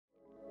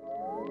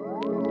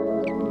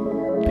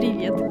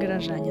Привет,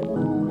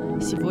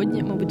 горожанин!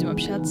 Сегодня мы будем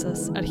общаться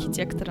с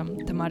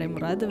архитектором Тамарой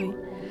Мурадовой,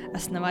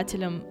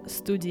 основателем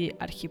студии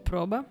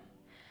Архипроба,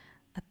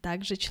 а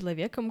также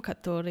человеком,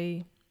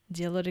 который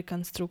делал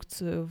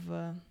реконструкцию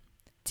в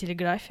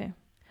телеграфе,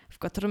 в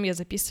котором я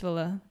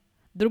записывала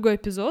другой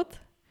эпизод,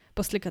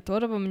 после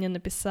которого мне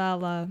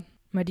написала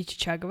Мария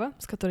Чичагова,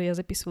 с которой я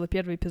записывала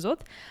первый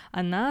эпизод.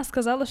 Она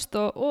сказала,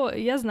 что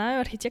я знаю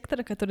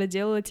архитектора, который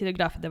делал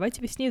телеграф, давайте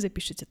вы с ней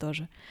запишите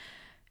тоже.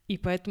 И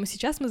поэтому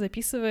сейчас мы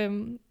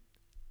записываем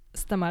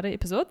с Тамарой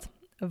эпизод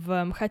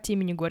в МХАТ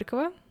имени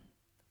Горького.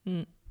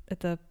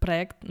 Это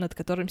проект, над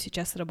которым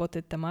сейчас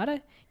работает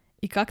Тамара.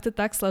 И как-то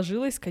так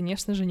сложилось,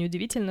 конечно же,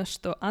 неудивительно,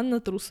 что Анна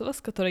Трусова,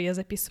 с которой я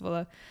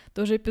записывала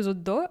тоже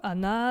эпизод до,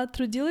 она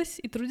трудилась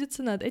и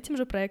трудится над этим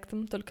же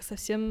проектом, только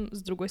совсем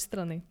с другой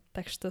стороны.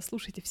 Так что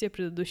слушайте все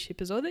предыдущие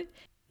эпизоды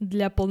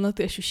для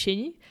полноты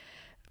ощущений,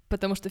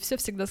 потому что все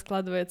всегда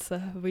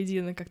складывается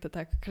воедино как-то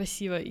так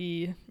красиво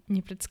и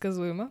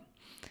непредсказуемо.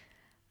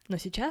 Но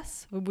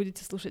сейчас вы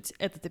будете слушать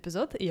этот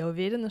эпизод, и я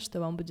уверена,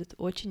 что вам будет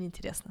очень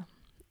интересно.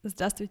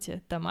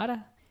 Здравствуйте,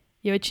 Тамара.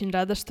 Я очень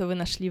рада, что вы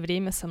нашли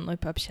время со мной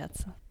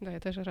пообщаться. Да, я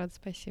тоже рада,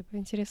 спасибо.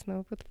 Интересный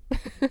опыт.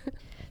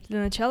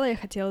 Для начала я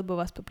хотела бы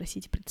вас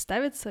попросить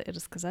представиться и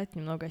рассказать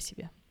немного о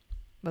себе.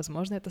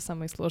 Возможно, это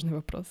самый сложный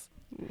вопрос.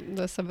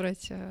 Да,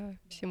 собрать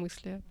все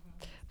мысли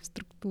в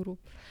структуру.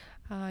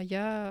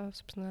 Меня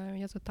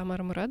зовут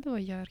Тамара Мурадова,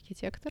 я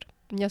архитектор.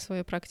 У меня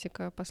своя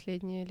практика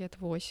последние лет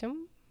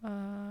 8.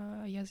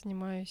 Я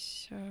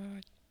занимаюсь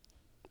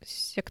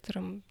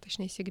сектором,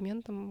 точнее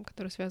сегментом,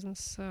 который связан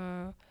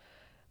с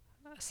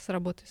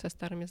работой со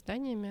старыми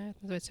зданиями. Это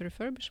называется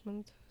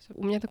refurbishment.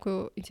 У меня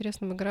такой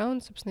интересный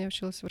бэкграунд. Собственно, я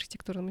училась в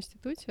архитектурном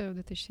институте, в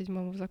 2007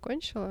 его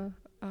закончила.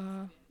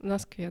 В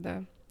Москве,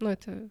 да.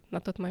 Это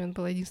на тот момент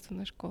была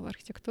единственная школа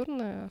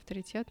архитектурная,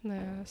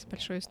 авторитетная, с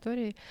большой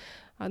историей.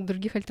 А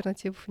других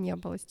альтернатив не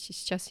было.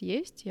 Сейчас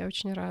есть, я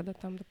очень рада.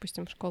 Там,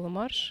 допустим, школа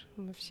Марш,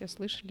 мы все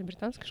слышали,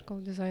 британская школа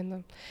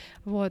дизайна.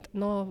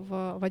 Но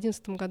в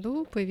 2011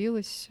 году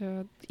появилась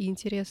и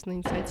интересная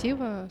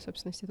инициатива,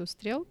 собственно, институт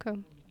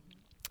 «Стрелка»,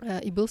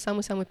 и был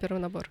самый-самый первый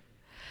набор.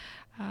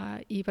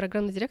 И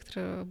программный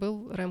директор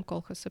был Рэм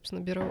Колхас,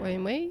 собственно, бюро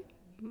AMA.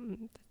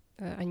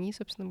 Они,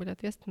 собственно, были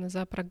ответственны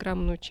за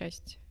программную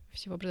часть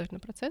всего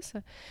образовательного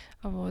процесса.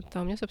 А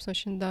у меня, собственно,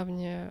 очень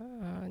давняя,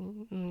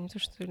 не то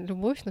что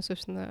любовь, но,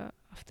 собственно,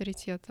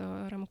 авторитет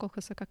Рэма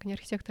Колхаса как не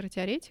архитектора, а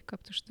теоретика,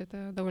 потому что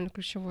это довольно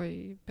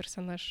ключевой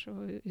персонаж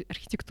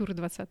архитектуры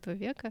 20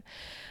 века.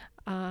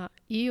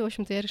 И, в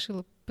общем-то, я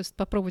решила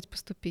попробовать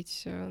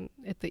поступить.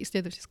 Это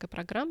исследовательская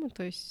программа,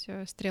 то есть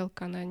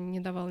 «Стрелка», она не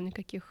давала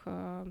никаких,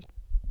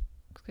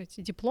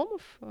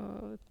 дипломов.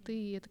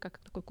 Это как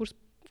такой курс,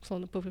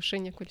 условно,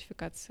 повышения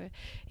квалификации.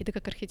 И ты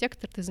как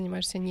архитектор, ты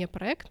занимаешься не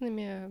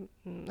проектными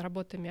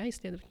работами, а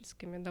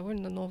исследовательскими.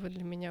 Довольно новая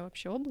для меня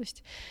вообще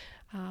область.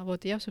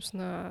 Я,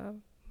 собственно,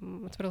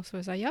 отправила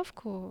свою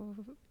заявку,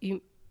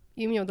 и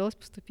мне удалось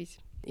поступить.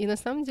 И на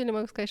самом деле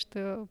могу сказать,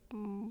 что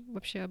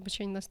вообще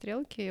обучение на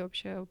 «Стрелке» и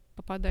вообще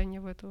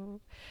попадание в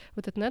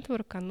этот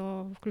нетворк,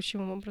 оно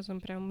ключевым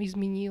образом прям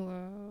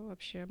изменило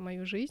вообще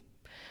мою жизнь.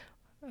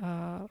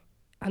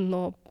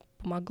 Оно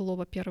помогло,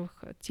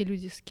 во-первых, те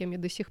люди, с кем я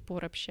до сих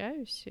пор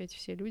общаюсь, эти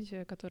все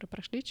люди, которые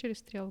прошли через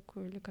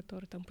 «Стрелку» или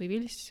которые там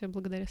появились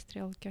благодаря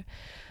 «Стрелке».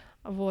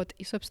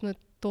 И, собственно,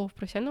 то в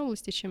профессиональной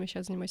области, чем я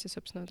сейчас занимаюсь,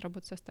 собственно,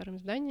 работа со старыми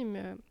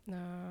зданиями,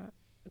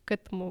 к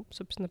этому,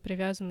 собственно,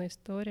 привязана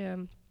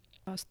история.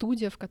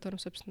 Студия, в котором,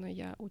 собственно,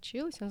 я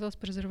училась, она называлась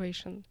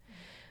Preservation.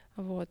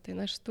 И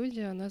наша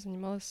студия, она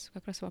занималась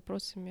как раз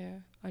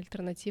вопросами,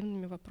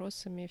 альтернативными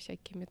вопросами,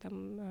 всякими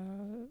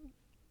там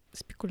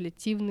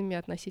спекулятивными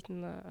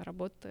относительно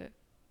работы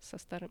со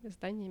старыми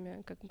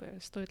зданиями,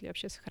 стоит ли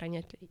вообще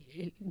сохранять,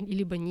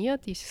 либо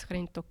нет, если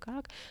сохранить, то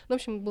как. В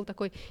общем, был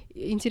такой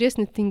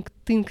интересный think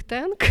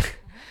tank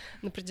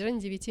на протяжении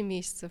 9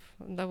 месяцев,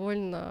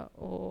 довольно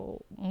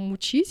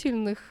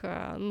мучительных,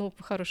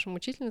 по-хорошему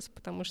мучительных,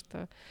 потому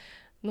что,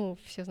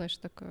 все знают,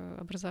 что такое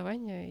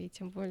образование, и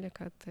тем более,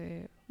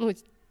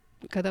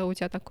 когда у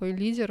тебя такой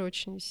лидер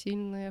очень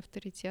сильный,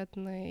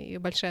 авторитетный, и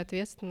большая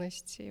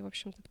ответственность, и, в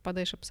общем-то, ты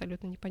попадаешь в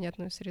абсолютно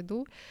непонятную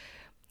среду.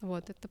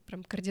 Это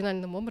прям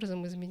кардинальным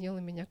образом изменило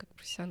меня как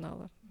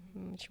профессионала,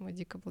 чему я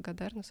дико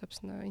благодарна,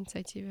 собственно,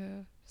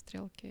 инициативе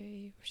 «Стрелки».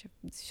 И вообще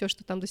все,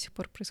 что там до сих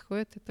пор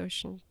происходит, это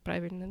очень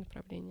правильное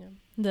направление.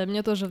 Да,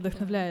 меня тоже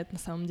вдохновляет, на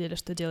самом деле,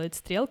 что делает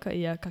 «Стрелка». И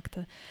я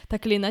как-то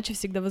так или иначе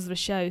всегда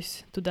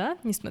возвращаюсь туда,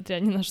 несмотря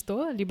ни на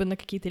что, либо на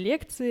какие-то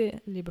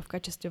лекции, либо в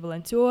качестве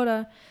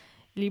волонтера,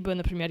 либо,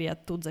 например, я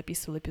тут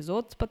записывала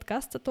эпизод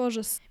подкаста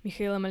тоже с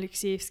Михаилом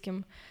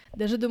Алексеевским.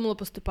 Даже думала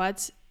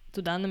поступать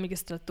туда на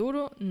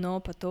магистратуру,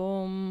 но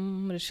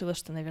потом решила,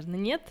 что, наверное,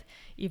 нет.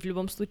 И в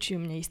любом случае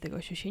у меня есть такое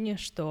ощущение,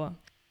 что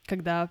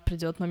когда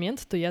придет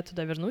момент, то я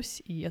туда вернусь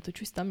и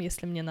отучусь там,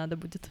 если мне надо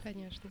будет.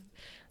 Конечно.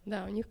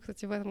 Да, у них,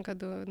 кстати, в этом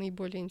году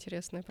наиболее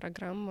интересная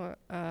программа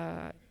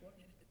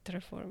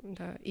Terraform,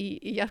 да.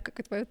 И я,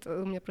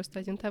 у меня просто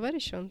один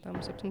товарищ, он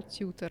там, собственно,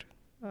 тьютор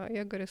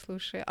Я говорю,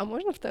 слушай, а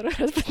можно второй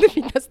раз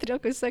поступить на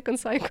стрелку из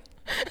Second Cycle?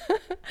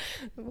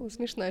 Была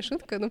смешная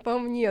шутка, но,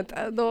 по-моему, нет.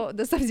 Но,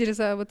 на самом деле, с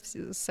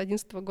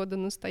 2011 года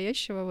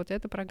настоящего вот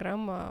эта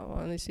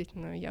программа, она,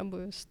 действительно, я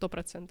бы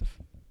 100%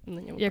 на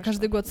него Я пошла.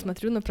 каждый год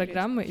смотрю на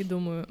программы и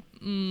думаю,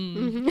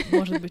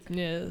 может быть,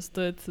 мне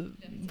стоит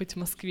быть в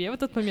Москве в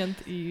этот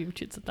момент и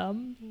учиться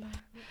там.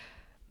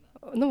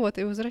 Ну вот,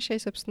 и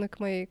возвращаясь, собственно,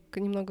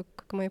 немного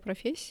к моей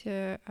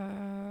профессии,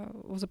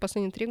 за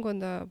последние 3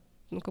 года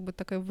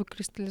такая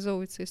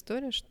выкристаллизовывается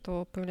история,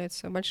 что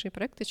появляются большие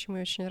проекты, чему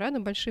я очень рада.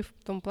 Большие в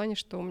том плане,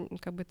 что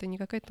это не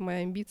какая-то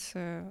моя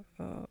амбиция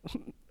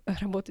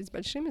работать с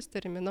большими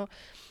историями, но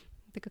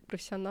ты как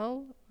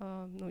профессионал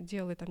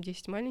делай там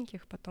 10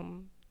 маленьких,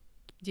 потом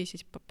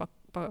 10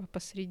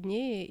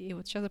 посреднее, и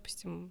вот сейчас,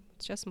 допустим,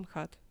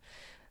 МХАТ,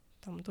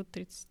 там тут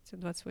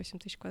 28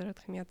 тысяч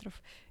квадратных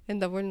метров. Это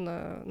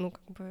довольно,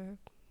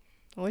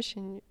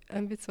 очень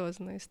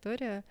амбициозная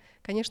история.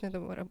 Конечно,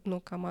 это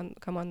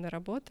командная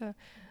работа.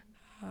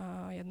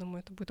 Я думаю,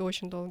 это будет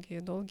очень долгий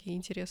и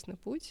интересный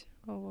путь.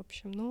 В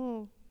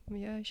общем,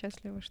 я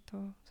счастлива,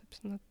 что,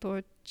 собственно,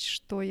 то,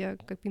 что я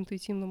как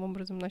интуитивным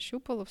образом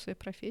нащупала в своей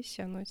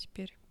профессии, оно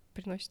теперь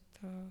приносит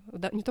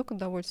не только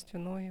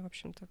удовольствие, но и, в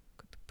общем-то,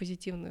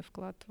 позитивный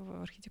вклад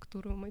в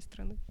архитектуру моей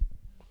страны.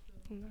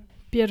 Да.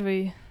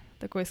 Первый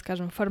такой,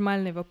 скажем,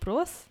 формальный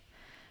вопрос.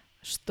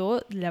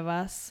 Что для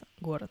вас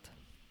город?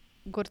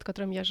 Город, в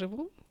котором я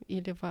живу,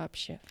 или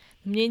вообще?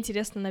 Мне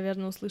интересно,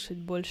 наверное, услышать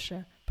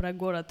больше про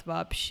город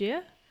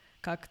вообще,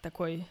 как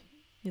такой,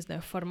 не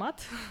знаю,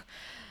 формат.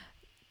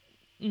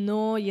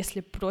 Но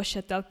если проще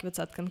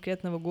отталкиваться от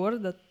конкретного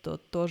города, то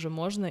тоже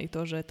можно, и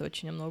тоже это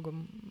очень о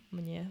многом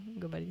мне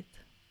говорит.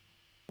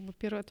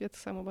 Первый ответ,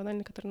 самый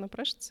банальный, который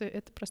напрашивается,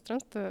 это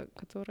пространство,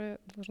 которое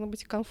должно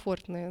быть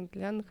комфортное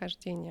для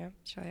нахождения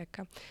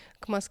человека.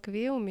 К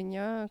Москве у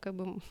меня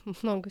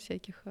много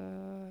всяких,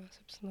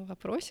 собственно,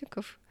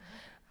 вопросиков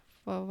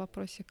в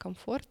вопросе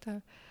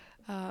комфорта.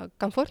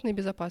 Комфортное и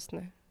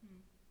безопасное.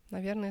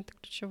 Наверное, это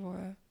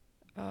ключевое.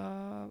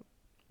 Я,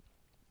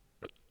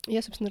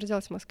 собственно,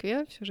 родилась в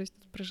Москве, всю жизнь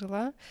тут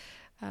прожила,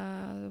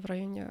 в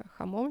районе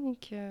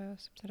Хамовники,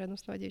 собственно, рядом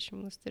с Новодевичьим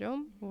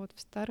монастырем, в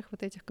старых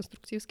этих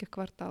конструктивских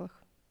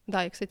кварталах.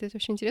 Да, и, кстати, это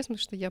очень интересно,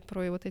 потому что я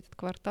про этот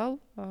квартал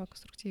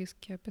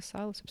конструктивский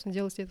описала, собственно,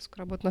 делала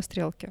исследовательскую работу на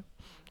Стрелке.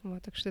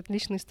 Так что эта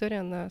личная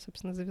история, она,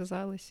 собственно,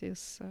 завязалась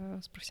с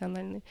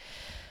профессиональной.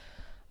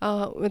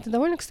 Это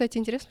довольно, кстати,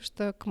 интересно, потому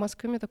что к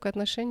Москве у меня такое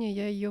отношение,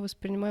 я ее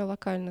воспринимаю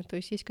локально. То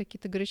есть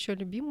какие-то горячо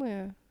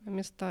любимые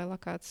места и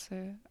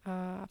локации,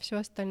 а все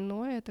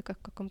остальное это как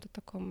в каком-то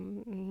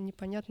таком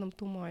непонятном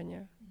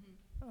тумане.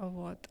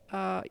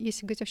 А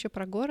если говорить вообще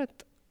про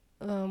город,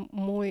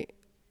 мой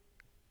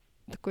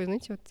такое,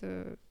 знаете,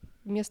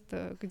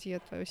 место, где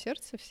твое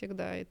сердце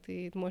всегда, и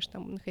ты можешь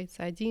там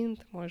находиться один,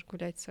 ты можешь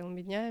гулять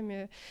целыми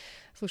днями,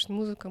 слушать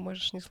музыку,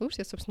 можешь не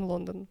слушать, это, собственно,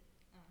 Лондон.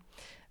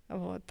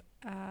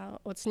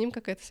 С ним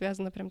какая-то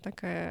связана прям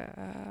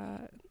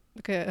такая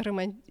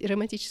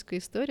романтическая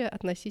история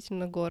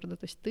относительно города.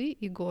 То есть ты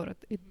и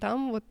город. И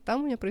там у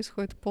меня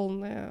происходит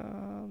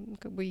полное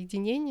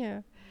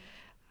единение,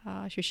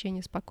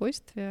 ощущение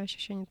спокойствия,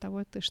 ощущение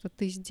того, что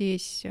ты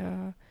здесь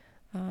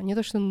не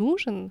то что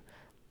нужен,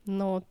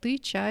 но ты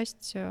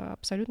часть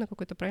абсолютно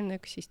какой-то правильной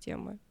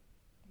экосистемы.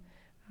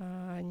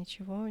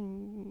 Ничего,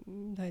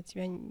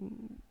 тебя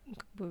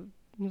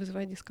не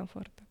вызывает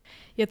дискомфорта.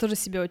 Я тоже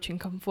себя очень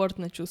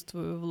комфортно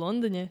чувствую в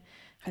Лондоне,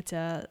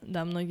 хотя,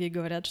 да, многие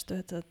говорят, что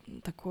это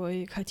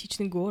такой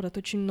хаотичный город,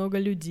 очень много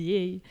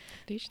людей.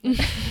 Отлично.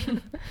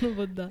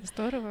 Да.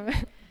 Здорово.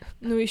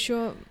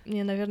 Еще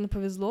мне, наверное,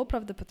 повезло,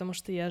 правда, потому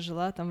что я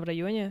жила там в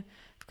районе,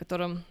 в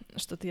котором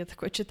что-то я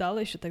такое читала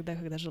еще тогда,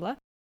 когда жила.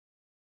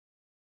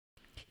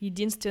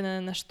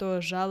 Единственное, на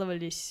что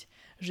жаловались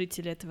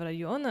жители этого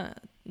района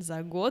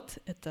за год,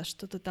 это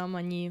что-то там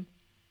они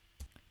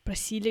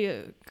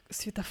просили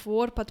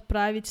светофор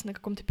подправить на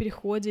каком-то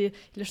переходе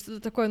или что-то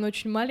такое, но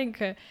очень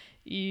маленькое.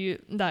 И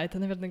да, это,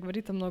 наверное,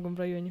 говорит о многом в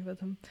районе в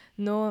этом.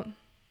 Но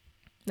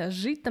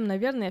жить там,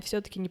 наверное, я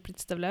все-таки не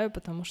представляю,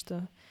 потому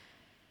что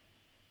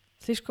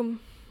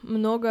слишком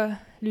много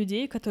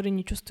людей, которые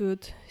не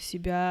чувствуют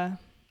себя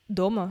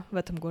дома в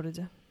этом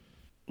городе.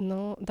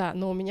 Но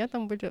у меня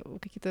там были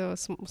какие-то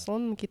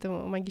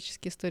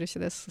магические истории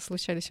всегда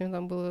случались. У меня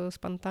там было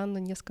спонтанно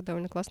несколько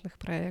довольно классных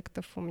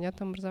проектов. У меня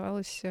там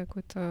образовался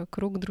какой-то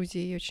круг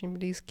друзей очень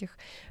близких.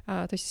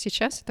 То есть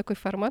сейчас такой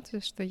формат,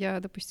 что я,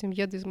 допустим,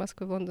 еду из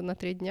Москвы в Лондон на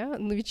 3 дня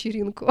на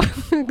вечеринку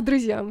к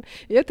друзьям.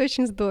 И это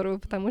очень здорово,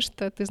 потому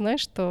что ты знаешь,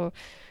 что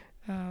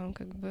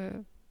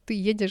ты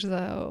едешь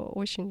за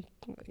очень,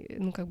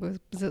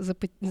 за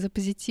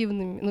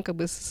позитивным,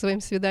 со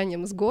своим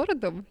свиданием с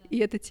городом, и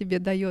это тебе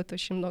дает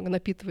очень много,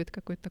 напитывает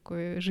какой-то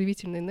такой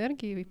живительной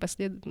энергией, и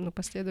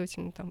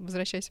последовательно,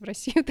 возвращаясь в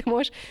Россию, ты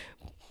можешь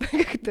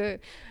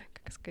как-то,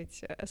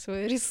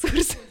 свой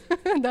ресурс,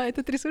 да,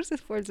 этот ресурс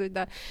использовать,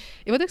 да.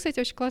 И это, кстати,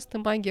 очень классная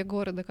магия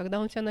города, когда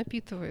он тебя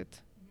напитывает.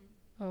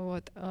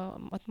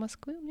 От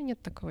Москвы у меня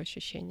нет такого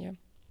ощущения,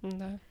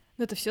 да.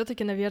 Но это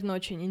все-таки, наверное,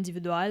 очень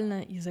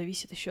индивидуально и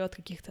зависит еще от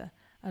каких-то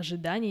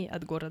ожиданий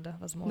от города,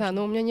 возможно. Да,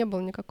 но у меня не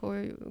было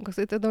никакой...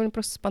 Это довольно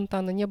просто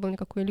спонтанно. Не было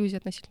никакой иллюзии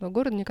относительно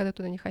города, никогда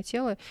туда не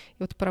хотела. И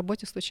вот по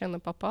работе случайно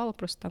попала,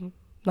 просто там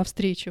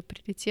навстречу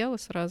прилетела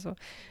сразу.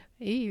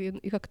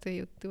 И как-то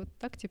ты вот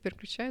так тебя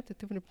переключает, и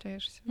ты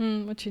влюбляешься.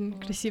 Очень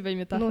вот. красивая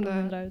метафора, да,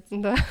 мне нравится.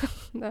 Да,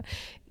 да.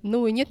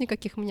 Ну и нет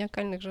никаких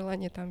маниакальных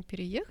желаний там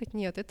переехать.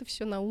 Нет, это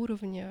все на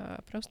уровне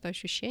просто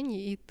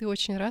ощущений. И ты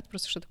очень рад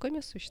просто, что такое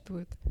место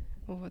существует.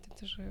 Вот,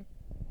 это же...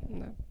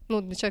 Да.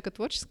 Ну, для человека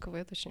творческого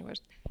это очень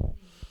важно.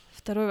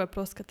 Второй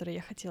вопрос, который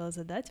я хотела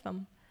задать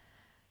вам.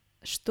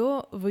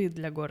 Что вы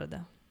для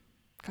города?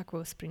 Как вы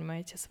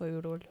воспринимаете свою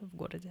роль в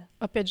городе?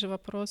 Опять же,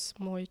 вопрос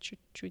мой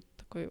чуть-чуть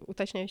такой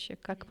уточняющий.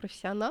 Как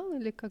профессионал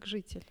или как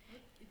житель?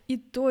 И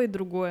то, и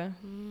другое.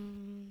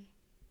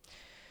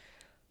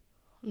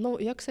 Ну,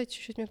 я, кстати,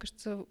 чуть-чуть, мне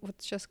кажется, вот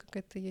сейчас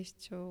какая-то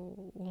есть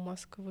у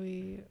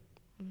Москвы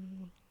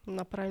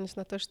направленность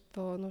на то,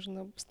 что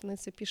нужно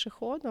становиться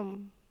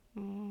пешеходом.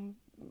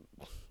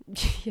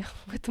 Я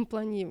в этом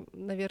плане,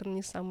 наверное,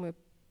 не самый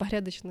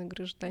порядочный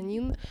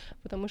гражданин,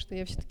 потому что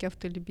я все-таки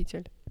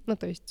автолюбитель. Ну,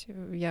 то есть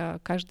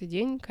я каждый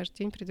день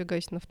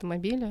передвигаюсь на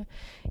автомобиле,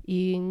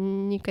 и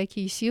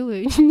никакие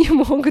силы не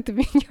могут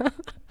меня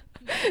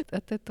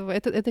от этого.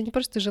 Это не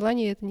просто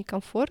желание, это не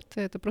комфорт,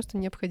 это просто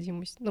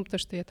необходимость. Ну, потому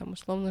что я там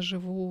условно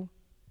живу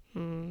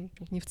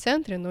не в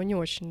центре, но не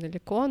очень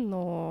далеко,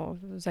 но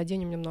за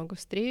день у меня много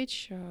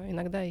встреч,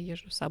 иногда я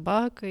езжу с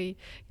собакой,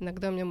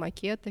 иногда у меня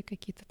макеты,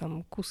 какие-то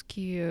там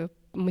куски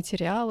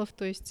материалов,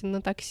 то есть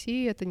на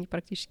такси это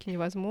практически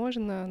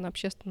невозможно, на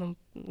общественном,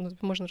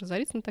 можно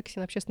разориться на такси,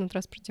 на общественном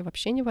транспорте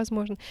вообще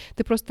невозможно.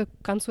 Ты просто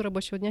к концу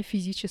рабочего дня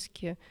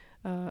физически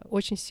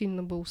очень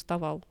сильно бы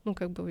уставал. Ну,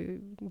 как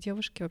бы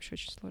девушке вообще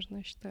очень сложно,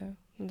 я считаю.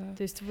 Да.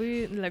 То есть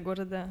вы для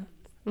города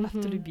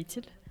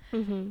автолюбитель.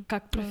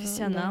 Как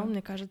профессионал,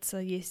 мне кажется,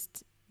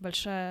 есть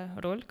большая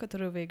роль,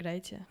 которую вы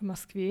играете в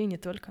Москве и не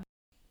только.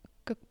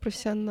 Как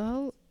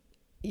профессионал,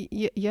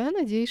 я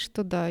надеюсь,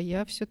 что да,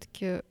 я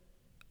все-таки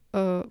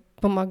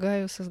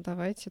помогаю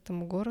создавать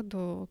этому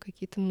городу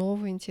какие-то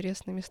новые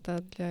интересные места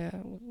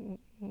для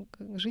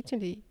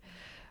жителей,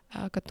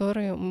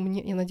 которые,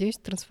 я надеюсь,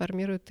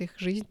 трансформируют их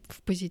жизнь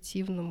в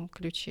позитивном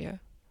ключе.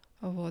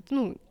 Вот.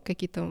 Ну,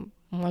 какие-то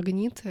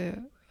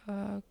магниты,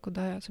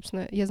 куда,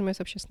 собственно, я занимаюсь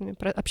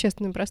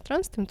общественным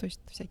пространством, то есть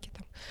всякие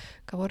там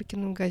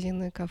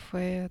коворкинг-магазины,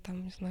 кафе,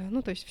 там, не знаю,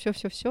 ну, то есть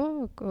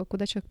все,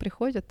 куда человек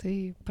приходит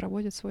и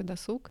проводит свой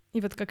досуг.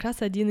 И вот как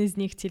раз один из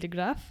них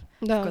 «Телеграф»,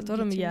 да, в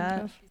котором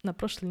я на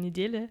прошлой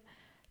неделе,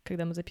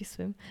 когда мы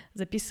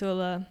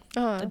записывала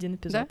один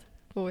эпизод. Да?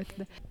 Вот,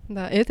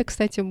 да, это,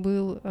 кстати,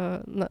 был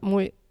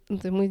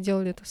мы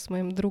делали это с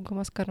моим другом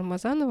Оскаром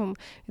Мазановым.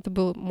 Это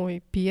был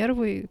мой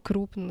первый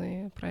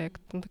крупный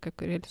проект,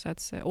 такая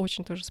реализация,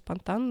 очень тоже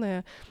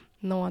спонтанная,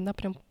 но она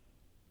прям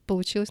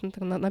получилась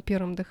на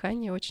первом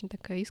дыхании, очень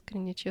такая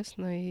искренняя,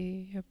 честная,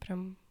 и я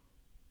прям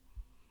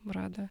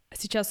рада. А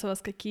сейчас у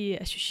вас какие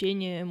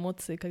ощущения,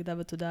 эмоции, когда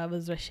вы туда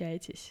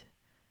возвращаетесь?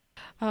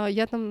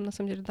 Я там, на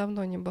самом деле,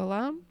 давно не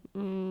была.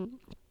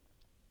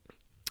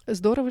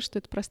 Здорово, что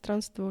это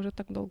пространство уже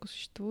так долго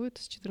существует,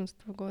 с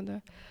 2014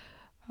 года.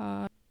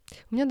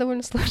 У меня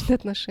довольно сложные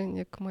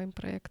отношения к моим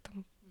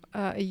проектам.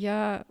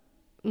 Когда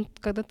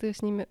ты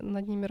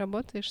над ними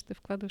работаешь, ты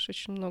вкладываешь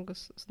очень много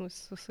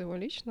своего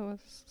личного,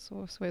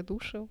 своей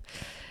души,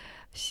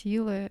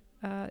 силы.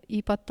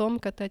 И потом,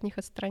 когда ты от них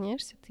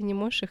отстраняешься, ты не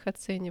можешь их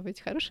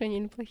оценивать, хорошие они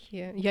или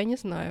плохие. Я не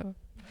знаю.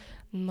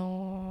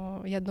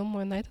 Но я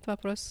думаю, на этот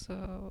вопрос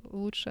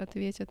лучше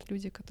ответят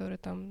люди, которые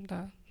там,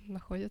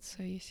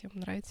 находятся, если им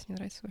нравится, не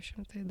нравится. В общем,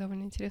 это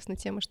довольно интересная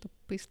тема, чтобы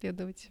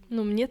поисследовать.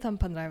 Ну, мне там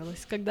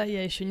понравилось. Когда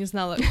я еще не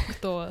знала,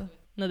 кто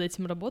над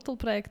этим работал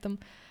проектом,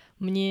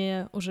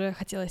 мне уже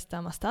хотелось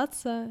там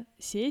остаться,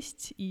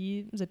 сесть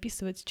и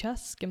записывать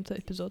час с кем-то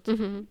эпизод.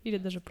 Или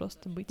даже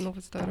просто быть. Ну,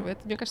 вот здорово.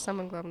 Это, мне кажется,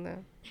 самое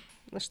главное.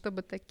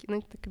 Чтобы так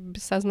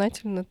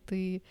бессознательно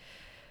ты...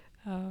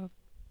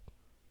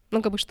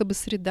 чтобы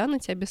среда на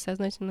тебя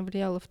бессознательно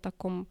влияла в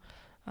таком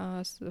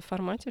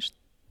формате,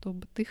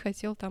 чтобы ты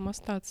хотел там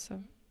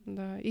остаться.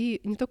 Да.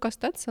 И не только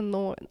остаться,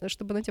 но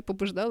чтобы она тебя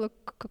побуждала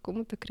к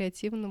какому-то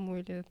креативному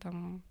или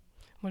там,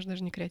 может,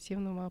 даже не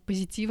креативному, а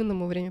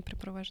позитивному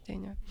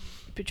времяпрепровождению.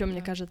 Причем,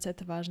 мне кажется,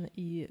 это важно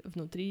и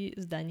внутри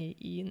зданий,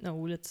 и на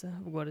улице,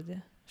 в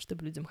городе,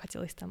 чтобы людям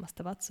хотелось там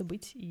оставаться,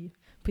 быть и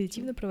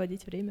позитивно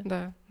проводить время.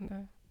 Да,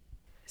 да.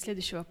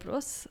 Следующий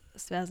вопрос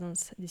связан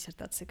с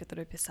диссертацией,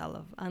 которую я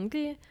писала в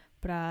Англии,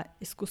 про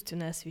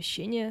искусственное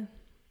освещение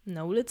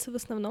на улице в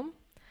основном.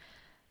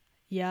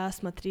 Я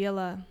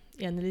смотрела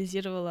и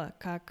анализировала,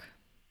 как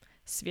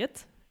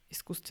свет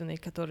искусственный,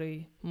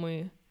 который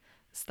мы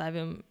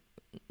ставим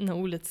на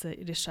улице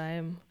и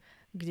решаем,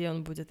 где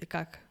он будет и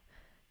как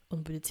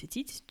он будет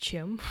светить,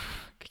 чем,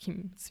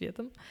 каким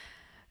цветом,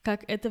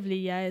 как это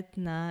влияет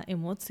на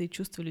эмоции и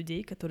чувства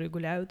людей, которые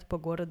гуляют по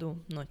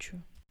городу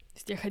ночью. То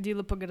есть я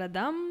ходила по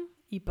городам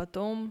и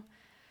потом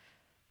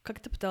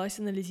как-то пыталась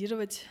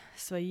анализировать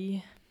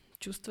свои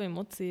чувства,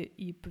 эмоции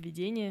и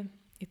поведение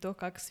и то,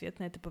 как свет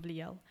на это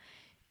повлиял.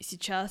 И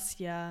сейчас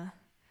я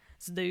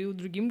задаю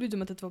другим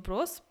людям этот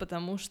вопрос,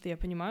 потому что я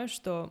понимаю,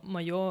 что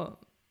мое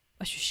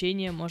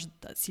ощущение может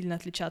сильно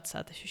отличаться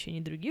от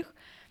ощущений других.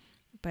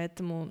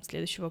 Поэтому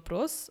следующий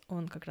вопрос,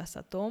 он как раз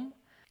о том,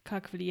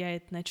 как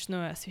влияет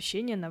ночное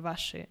освещение на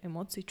ваши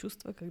эмоции и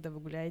чувства, когда вы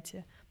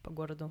гуляете по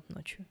городу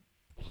ночью.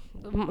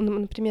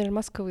 Например,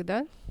 Москвы,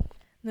 да?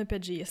 Но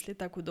опять же, если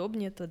так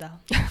удобнее, то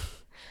да.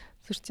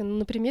 Слушайте,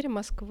 на примере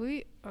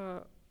Москвы,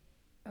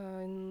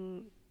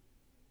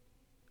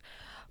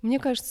 мне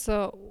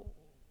кажется,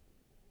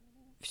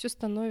 все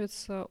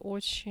становится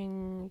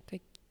очень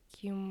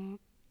таким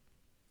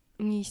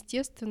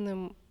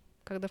неестественным,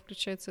 когда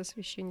включается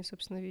освещение,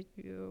 собственно,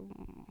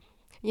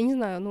 я не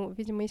знаю,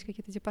 видимо, есть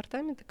какие-то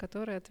департаменты,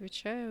 которые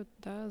отвечают,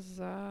 да,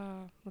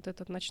 за вот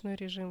этот ночной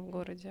режим в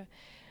городе.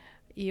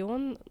 И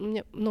он,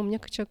 мне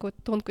как человеку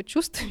тонко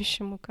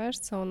чувствующему,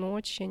 кажется, он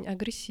очень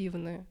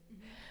агрессивный.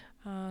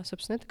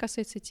 Собственно, это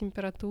касается и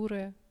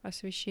температуры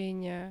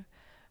освещения,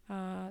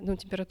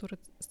 температуры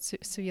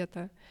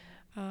света,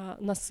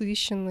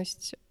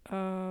 насыщенность.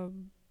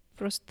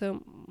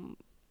 Просто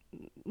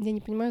я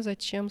не понимаю,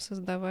 зачем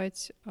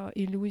создавать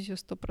иллюзию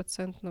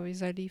стопроцентной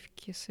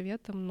заливки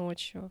светом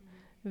ночью.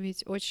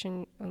 Ведь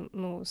очень,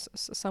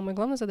 самая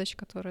главная задача,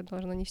 которая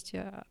должна нести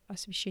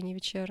освещение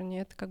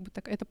вечернее, это как бы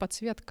это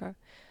подсветка.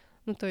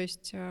 То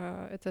есть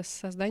это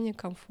создание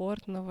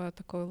комфортного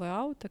такого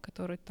лейаута,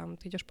 который там,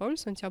 ты идешь по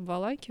улице, он тебя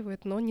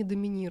обволакивает, но не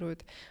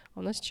доминирует. А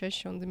у нас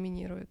чаще он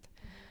доминирует.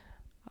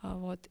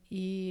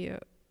 И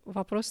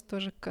вопрос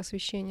тоже к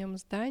освещениям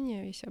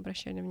здания, если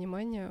обращали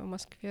внимание, в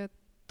Москве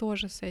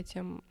тоже с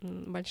этим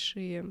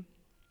большие...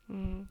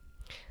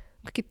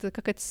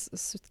 Какая-то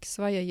все-таки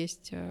своя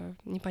есть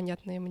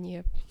непонятная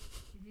мне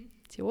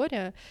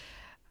теория.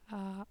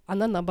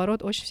 Она,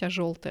 наоборот, очень вся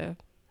желтая.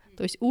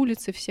 То есть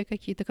улицы все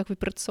какие-то как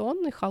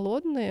вибрационные,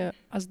 холодные,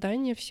 а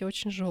здания все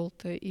очень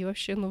желтые. И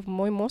вообще,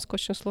 мой мозг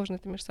очень сложно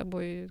это между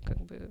собой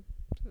как бы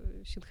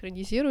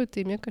синхронизирует,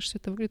 и мне кажется,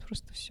 это выглядит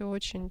просто все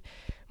очень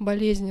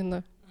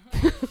болезненно.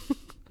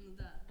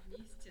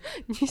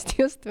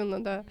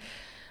 Неестественно, да.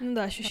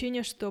 Да,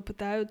 ощущение, что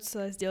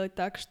пытаются сделать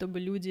так, чтобы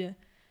люди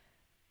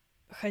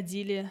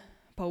ходили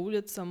по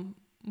улицам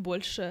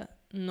больше,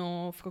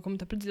 но в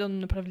каком-то определенном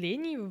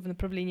направлении, в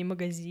направлении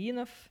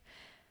магазинов,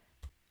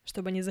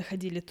 чтобы они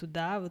заходили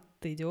туда, вот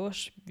ты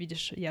идешь,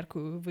 видишь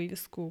яркую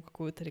вывеску,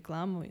 какую-то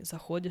рекламу, и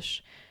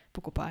заходишь,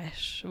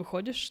 покупаешь,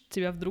 выходишь,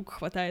 тебя вдруг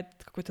хватает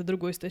какой-то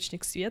другой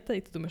источник света,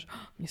 и ты думаешь,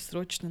 мне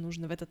срочно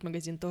нужно в этот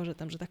магазин тоже,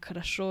 там же так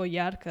хорошо,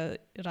 ярко,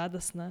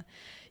 радостно,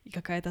 и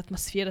какая-то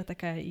атмосфера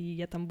такая, и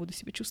я там буду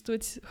себя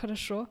чувствовать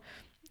хорошо,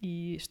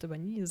 и чтобы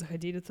они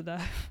заходили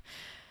туда.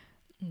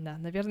 Да,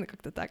 наверное,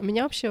 как-то так.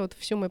 Меня вообще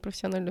всю мою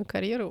профессиональную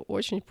карьеру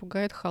очень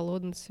пугает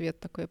холодный цвет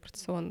такой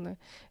операционный.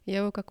 Я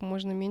его как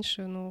можно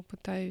меньше,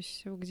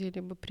 пытаюсь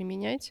где-либо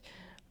применять.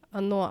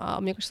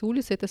 Мне кажется,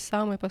 улица — это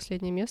самое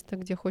последнее место,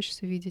 где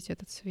хочется видеть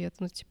этот цвет.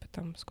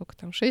 Сколько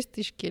там, 6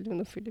 тысяч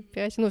кельвинов или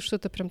 5,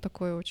 что-то прям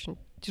такое очень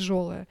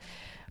тяжелое.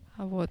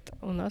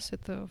 У нас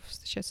это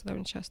встречается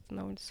довольно часто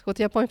на улицах.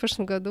 Я помню, в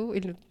прошлом году,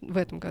 или в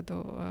этом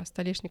году,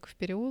 Столешников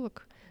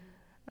переулок,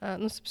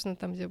 собственно,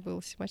 там, где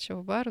был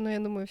Симачев бар, но я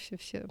думаю,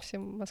 все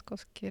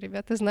московские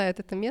ребята знают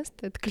это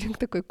место, это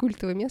такое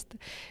культовое место,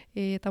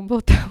 и там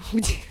было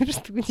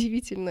что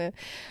удивительное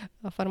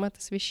формат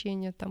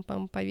освещения, там,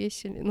 по-моему,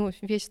 повесили,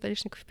 весь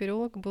Столешников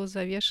переулок был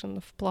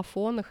завешен в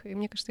плафонах, и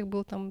мне кажется, их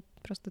было там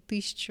просто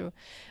 1000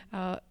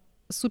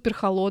 супер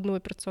холодного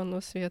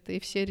операционного света,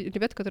 и все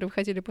ребята, которые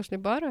выходили после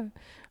бара,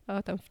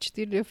 там в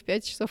 4 или в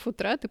 5 часов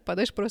утра, ты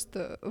попадаешь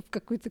просто в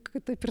какую-то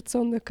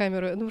операционную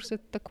камеру. Я думаю, что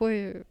это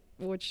такое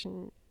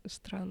очень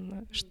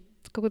странно.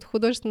 Какой-то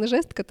художественный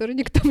жест, который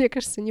никто, мне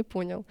кажется, не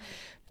понял.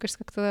 Мне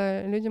кажется,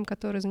 как-то людям,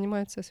 которые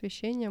занимаются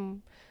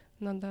освещением,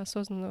 надо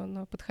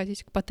осознанно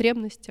подходить к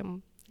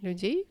потребностям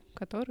людей,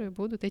 которые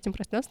будут этим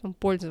пространством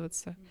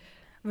пользоваться.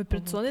 В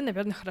операционной,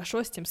 наверное,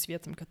 хорошо с тем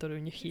светом, который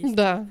у них есть.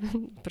 Да,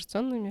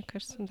 операционной, мне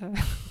кажется, да.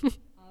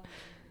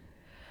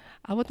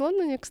 А в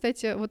Лондоне,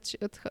 кстати,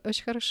 это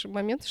очень хороший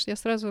момент, что я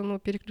сразу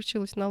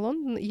переключилась на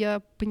Лондон, и я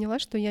поняла,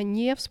 что я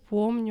не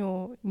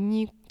вспомню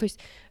то есть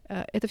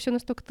это все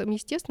настолько там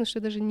естественно, что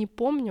я даже не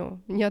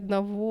помню ни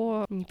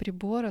одного ни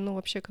прибора,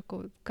 вообще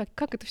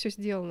как это все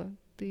сделано.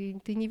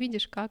 Ты не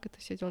видишь, как это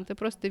все сделано, ты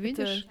просто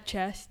видишь... Это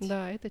часть.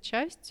 Да, это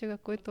часть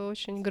какой-то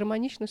очень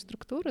гармоничной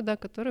структуры, да,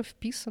 которая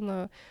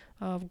вписана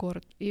в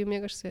город. И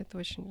мне кажется, это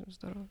очень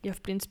здорово. Я,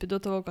 в принципе, до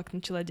того, как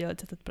начала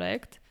делать этот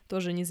проект,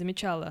 тоже не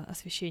замечала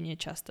освещения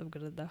часто в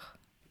городах.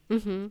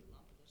 Угу.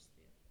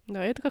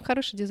 Да, это как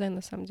хороший дизайн,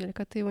 на самом деле.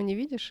 Когда ты его не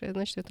видишь,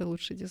 значит, это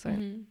лучший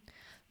дизайн. Угу.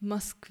 В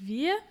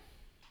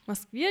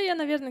Москве я,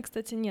 наверное,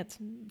 кстати, нет.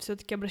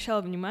 Все-таки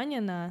обращала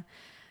внимание на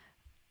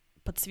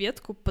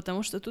подсветку,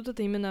 потому что тут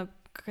это именно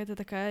какая-то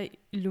такая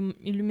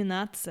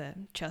иллюминация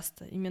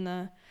часто.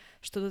 Именно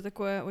что-то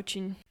такое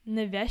очень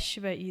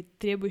навязчивое и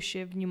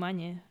требующее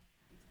внимания.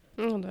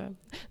 Да.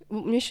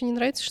 Мне еще не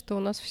нравится, что у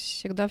нас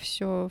всегда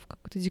все в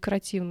какой-то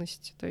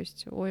декоративности. То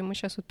есть, мы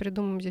сейчас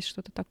придумаем здесь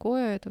что-то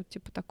такое, это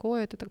типа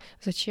такое, это так.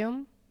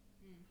 Зачем?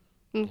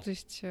 Ну, то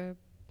есть...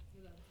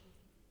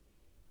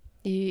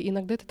 И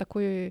иногда это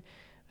такой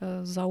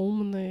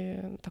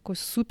заумный, такой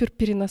супер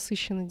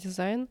перенасыщенный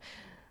дизайн.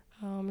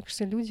 Мне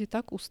кажется, люди и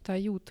так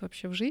устают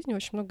вообще в жизни,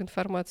 очень много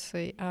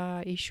информации,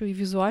 а еще и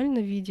визуально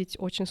видеть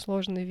очень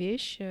сложные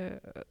вещи.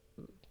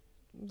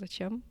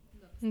 Зачем?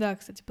 Да,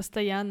 кстати,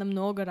 постоянно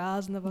много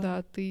разного.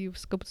 Да, ты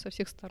как будто со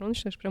всех сторон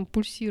начинаешь прям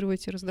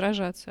пульсировать и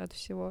раздражаться от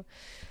всего.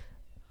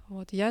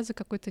 Вот. Я за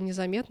какой-то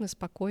незаметный,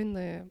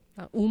 спокойный,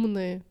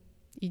 умный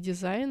и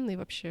дизайн, и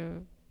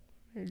вообще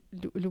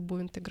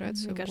любую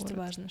интеграцию. Мне кажется,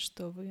 город. важно,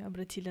 что вы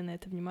обратили на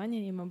это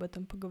внимание, и мы об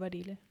этом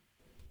поговорили.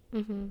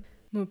 Угу.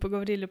 Мы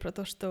поговорили про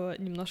то, что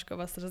немножко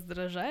вас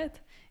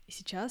раздражает, и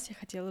сейчас я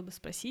хотела бы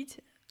спросить,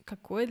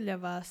 какой для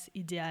вас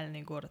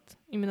идеальный город?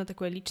 Именно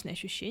такое личное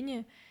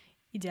ощущение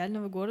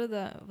идеального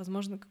города,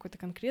 возможно, какой-то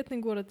конкретный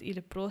город или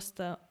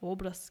просто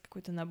образ,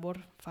 какой-то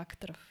набор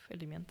факторов,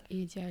 элементов.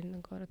 Идеальный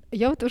город.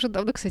 Я вот уже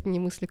давно, кстати, не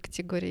мыслю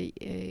категорий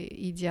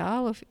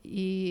идеалов,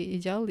 и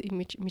идеалы и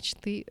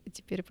мечты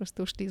теперь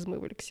просто ушли из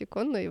моего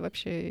лексикона и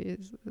вообще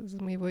из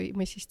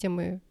моей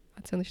системы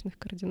оценочных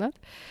координат.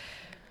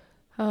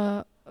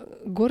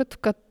 Город, в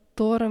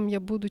котором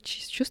я буду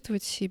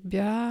чувствовать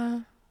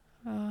себя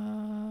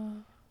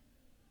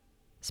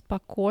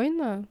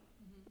спокойно,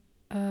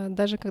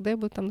 даже когда я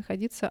буду там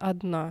находиться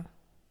одна.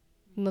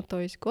 Ну, то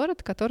есть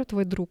город, который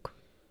твой друг,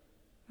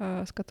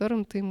 с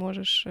которым ты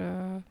можешь,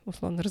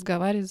 условно,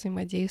 разговаривать,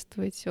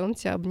 взаимодействовать. Он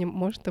тебя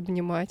может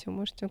обнимать, вы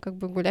можете как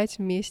бы гулять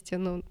вместе.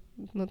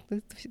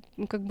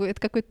 Как бы это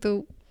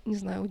какое-то, не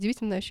знаю,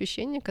 удивительное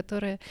ощущение,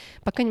 которое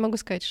пока не могу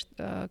сказать,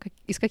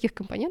 из каких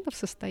компонентов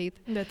состоит.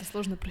 Да, это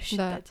сложно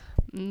просчитать. Да.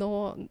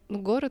 Но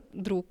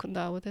город-друг,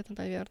 да, вот это,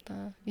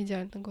 наверное,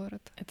 идеальный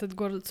город. Этот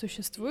город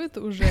существует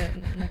уже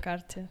на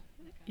карте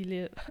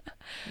или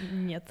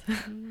нет?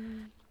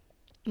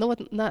 Ну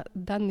вот на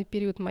данный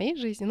период моей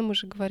жизни, мы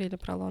же говорили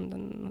про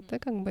Лондон, это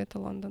как бы это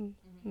Лондон,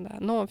 да.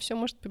 Но все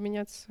может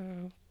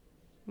поменяться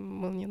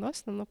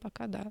молниеносно, но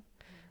пока да.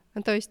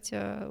 То есть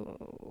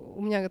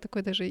у меня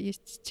такой даже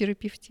есть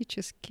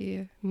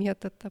терапевтический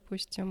метод,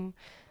 допустим.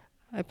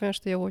 Я понимаю,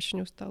 что я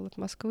очень устала от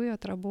Москвы,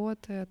 от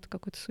работы, от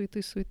какой-то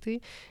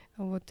суеты.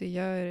 Вот, и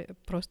я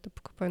просто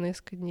покупаю на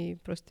несколько дней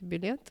просто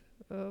билет,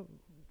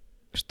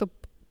 чтобы,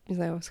 не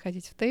знаю,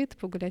 сходить в Тейт,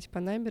 погулять по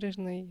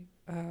набережной,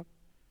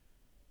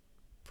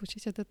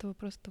 получить от этого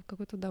просто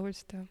какое-то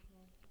удовольствие,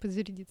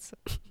 подзарядиться.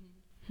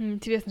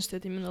 Интересно, что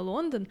это именно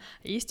Лондон.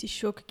 А есть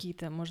еще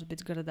какие-то, может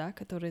быть, города,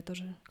 которые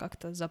тоже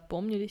как-то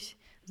запомнились,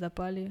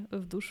 запали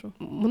в душу?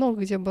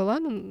 Много где была,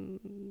 ну,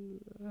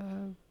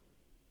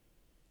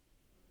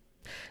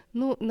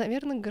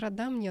 наверное, к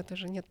городам нет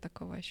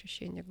такого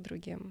ощущения к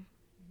другим.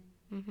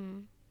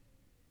 Угу.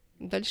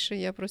 Дальше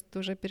я просто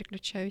уже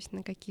переключаюсь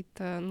на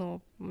какие-то,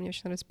 мне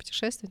очень нравится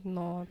путешествовать,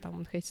 но там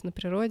находиться на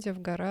природе,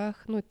 в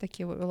горах, это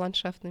такие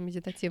ландшафтные,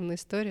 медитативные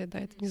истории, да,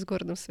 это не с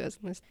городом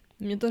связано.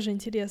 Мне тоже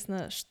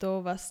интересно,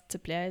 что вас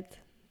цепляет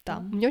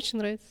там. Мне очень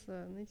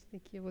нравятся, знаете,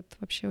 такие вот,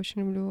 вообще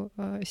очень люблю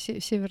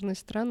северные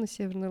страны,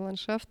 северные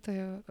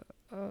ландшафты,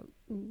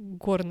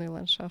 горные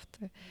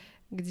ландшафты,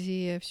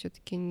 где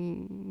все-таки,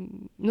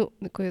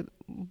 такое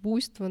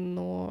буйство,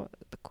 но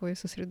такое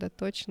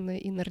сосредоточенное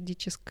и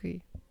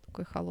нордическое,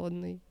 такой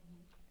холодной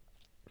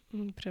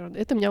природы.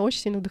 Это меня очень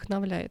сильно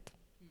вдохновляет.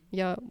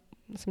 Я,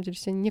 на самом деле,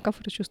 себя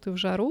некомфортно чувствую в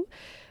жару,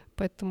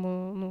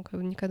 поэтому,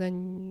 никогда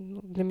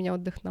для меня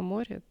отдых на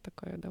море — это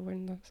такое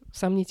довольно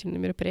сомнительное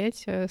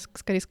мероприятие.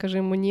 Скорее скажи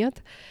ему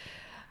нет.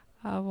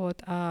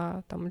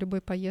 А там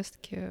любой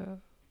поездки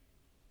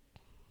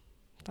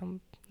там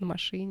на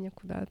машине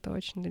куда-то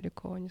очень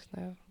далеко, не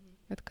знаю,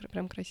 это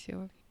прям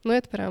красиво.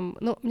 Это прям,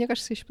 мне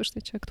кажется, еще потому что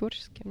я человек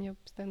творческий, мне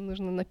постоянно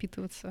нужно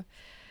напитываться.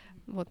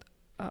 Вот.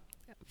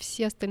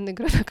 Все остальные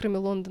города, кроме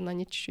Лондона,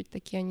 они чуть-чуть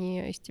такие,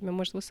 они из тебя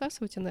может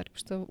высасывать энергию,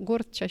 потому что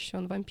город чаще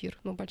он вампир,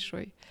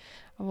 большой.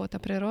 А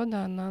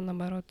природа, она,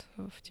 наоборот,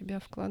 в тебя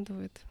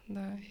вкладывает,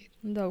 да.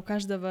 Да, у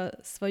каждого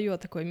свое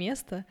такое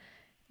место.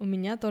 У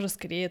меня тоже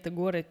скорее это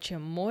горы,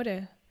 чем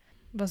море.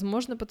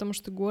 Возможно, потому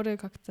что горы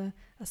как-то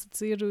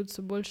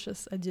ассоциируются больше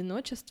с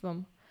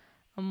одиночеством,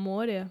 а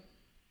море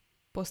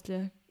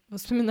после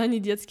воспоминаний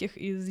детских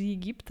из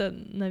Египта,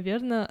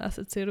 наверное,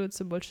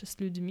 ассоциируется больше с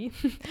людьми.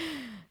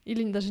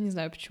 Или даже не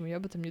знаю почему, я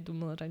об этом не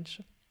думала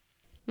раньше.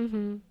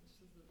 Угу.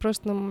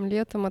 Прошлым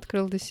летом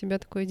открыл для себя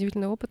такой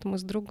удивительный опыт. Мы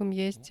с другом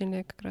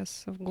ездили как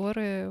раз в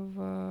горы,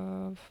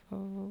 в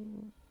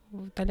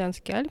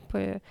итальянские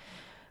Альпы.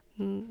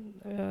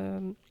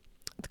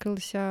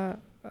 Открылся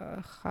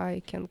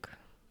хайкинг.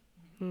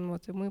 И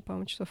мы,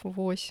 по-моему, часов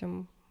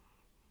 8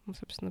 мы,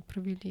 собственно,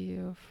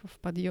 провели в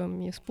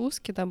подъеме и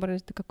спуске,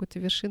 добрались до какой-то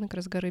вершины, как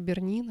раз горы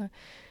Бернина.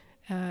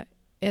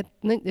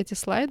 Эти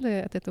слайды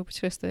от этого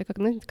путешествия, как,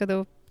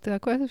 когда ты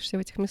оказываешься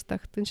в этих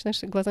местах, ты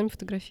начинаешь глазами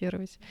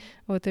фотографировать.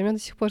 И у меня до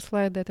сих пор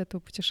слайды от этого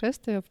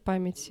путешествия в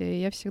памяти, и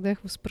я всегда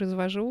их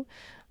воспроизвожу.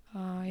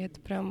 И это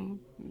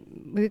прям,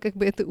 как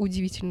бы это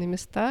удивительные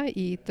места,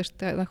 и то, что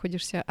ты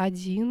находишься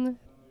один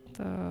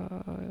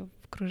в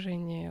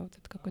окружении вот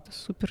этой какой-то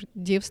супер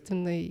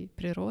девственной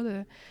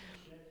природы.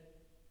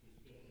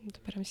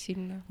 Это прям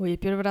сильно. Ой, я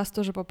первый раз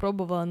тоже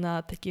попробовала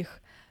на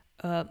таких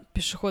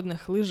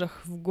пешеходных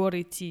лыжах в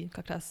горы идти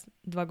как раз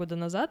 2 года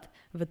назад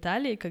в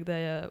Италии, когда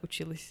я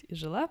училась и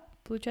жила,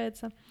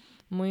 получается.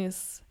 Мы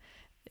с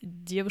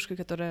девушкой,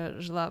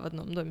 которая жила в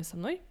одном доме со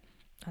мной,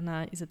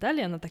 она из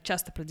Италии, она так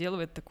часто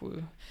проделывает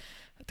такое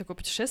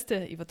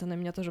путешествие, и вот она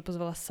меня тоже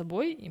позвала с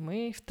собой, и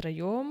мы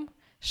втроем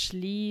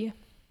шли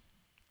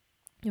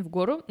в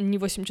гору, не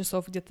 8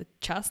 часов, где-то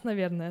час,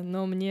 наверное,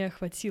 но мне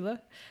хватило.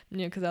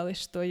 Мне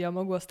казалось, что я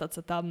могу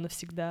остаться там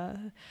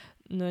навсегда,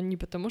 но не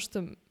потому,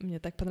 что мне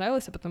так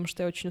понравилось, а потому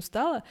что я очень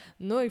устала,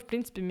 но и, в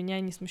принципе, меня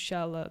не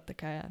смущала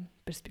такая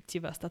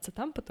перспектива остаться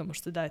там, потому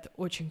что, да, это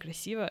очень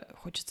красиво,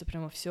 хочется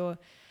прямо все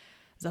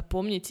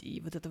запомнить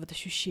и вот это вот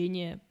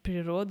ощущение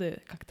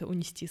природы как-то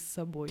унести с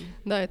собой.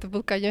 Да, это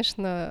был,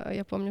 конечно,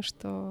 я помню,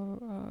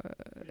 что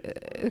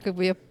как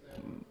бы я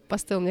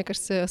поставила, мне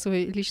кажется,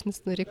 свой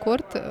личностный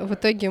рекорд. В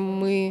итоге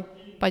мы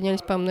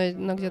поднялись, по-моему,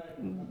 на где-то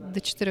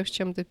до 4 с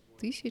чем-то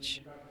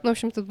тысяч. Ну, в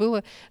общем, тут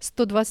было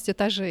 120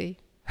 этажей.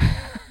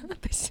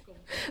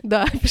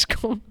 Да,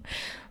 пешком.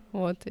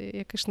 Вот, и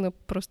я, конечно,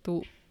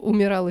 просто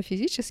умирала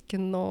физически,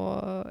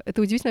 но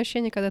это удивительное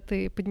ощущение, когда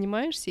ты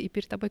поднимаешься, и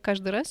перед тобой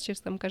каждый раз,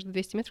 через там, каждые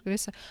 200 метров,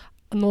 появляются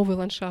новые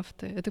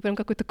ландшафты. Это прям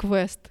какой-то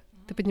квест.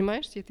 Ты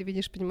поднимаешься, и ты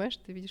понимаешь,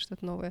 ты видишь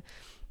что-то новое.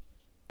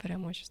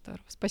 Прям очень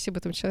здорово. Спасибо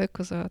этому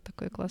человеку за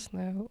такой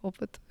классный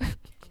опыт.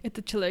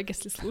 Этот человек,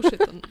 если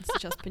слушает, он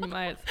сейчас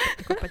понимает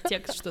такой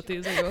подтекст, что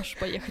ты зовешь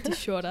поехать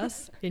еще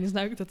раз. Я не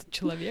знаю, кто этот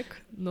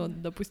человек, но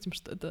допустим,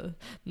 что это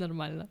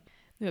нормально.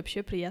 Ну и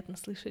вообще приятно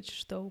слышать,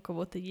 что у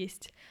кого-то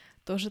есть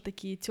тоже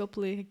такие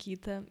теплые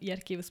какие-то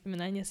яркие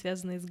воспоминания,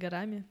 связанные с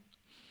горами.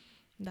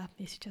 Да,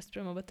 я сейчас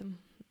прямо об этом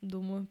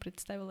думаю,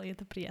 представила, и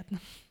это приятно.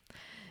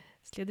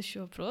 Следующий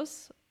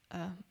вопрос.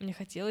 Мне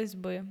хотелось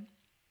бы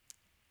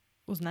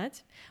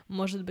узнать,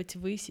 может быть,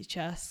 вы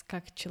сейчас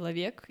как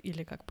человек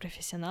или как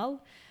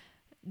профессионал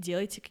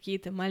делаете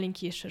какие-то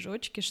маленькие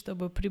шажочки,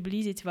 чтобы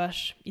приблизить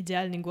ваш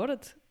идеальный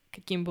город,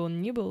 каким бы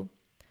он ни был,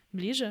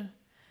 ближе,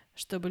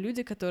 чтобы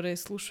люди, которые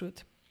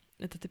слушают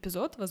этот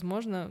эпизод,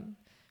 возможно,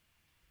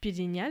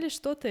 переняли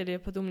что-то или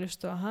подумали,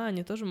 что ага,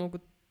 они тоже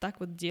могут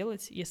так вот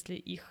делать, если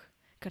их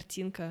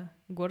картинка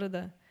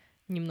города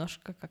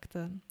немножко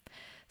как-то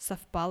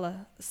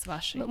совпала с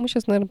вашей. Ну, мы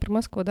сейчас, наверное, про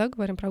Москву, да,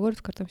 говорим, про город,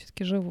 в котором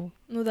все-таки живу.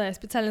 Ну да, я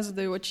специально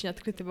задаю очень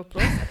открытый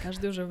вопрос, а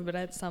каждый уже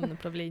выбирает сам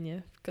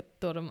направление, в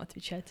котором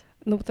отвечать.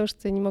 Ну, потому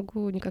что я не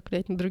могу никак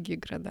влиять на другие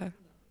города.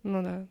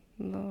 Ну да,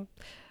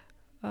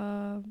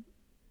 но...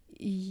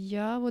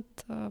 Я вот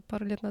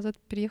пару лет назад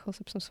переехала,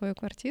 собственно, в свою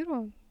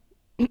квартиру,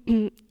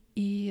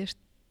 и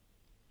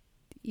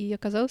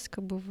оказалась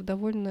как бы в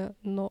довольно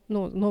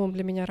новом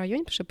для меня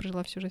районе, потому что я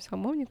прожила всю жизнь в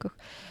Хамовниках,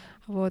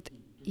 вот,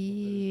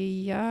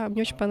 и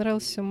мне очень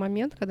понравился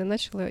момент, когда я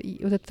начала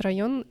вот этот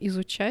район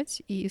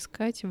изучать и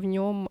искать в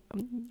нем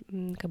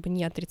как бы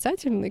не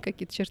отрицательные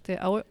какие-то черты,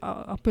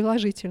 а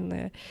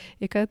положительные.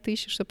 И когда ты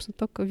ищешь,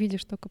 собственно,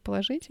 видишь только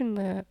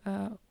положительное,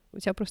 у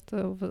тебя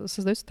просто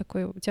создается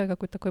у тебя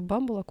какой-то такой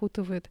бамбл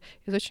окутывает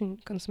из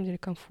очень, на самом деле,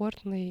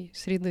 комфортной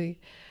среды.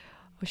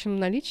 В общем,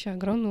 наличие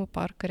огромного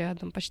парка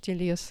рядом, почти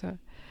леса,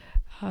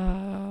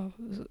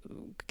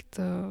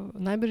 какие-то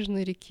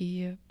набережные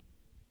реки,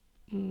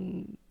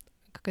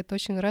 какая-то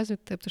очень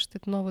развитая, потому что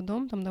это новый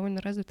дом, там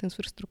довольно развитая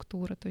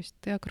инфраструктура, то есть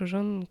ты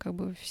окружен как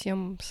бы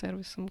всем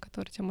сервисом,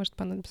 который тебе может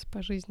понадобиться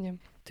по жизни.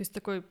 То есть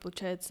такое,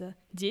 получается,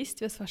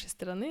 действие с вашей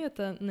стороны —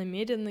 это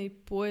намеренный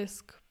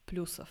поиск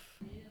плюсов.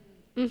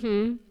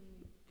 Угу.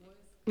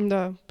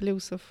 Да,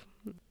 плюсов.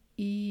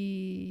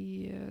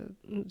 И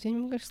я не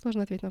могу, конечно,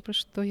 сложно ответить на вопрос,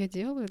 что я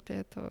делаю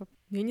для этого.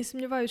 Я не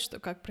сомневаюсь, что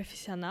как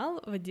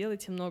профессионал вы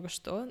делаете много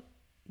что.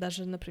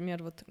 Даже,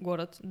 например, вот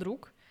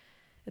город-друг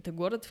 — это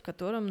город, в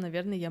котором,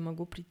 наверное, я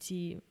могу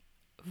прийти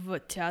в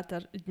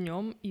театр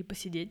днем и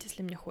посидеть,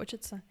 если мне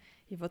хочется.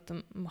 И вот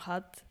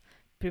МХАТ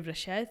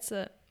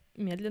превращается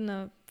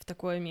медленно в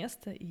такое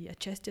место, и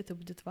отчасти это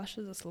будет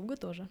ваша заслуга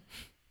тоже.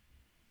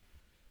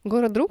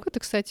 Город-друг —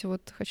 это, кстати,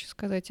 вот хочу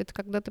сказать, это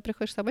когда ты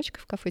приходишь с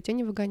собачкой в кафе, тебя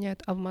не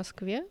выгоняют, а в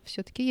Москве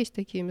все-таки есть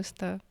такие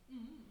места.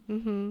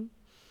 Угу.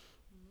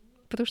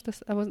 Потому что,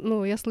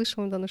 я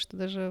слышала недавно, что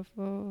даже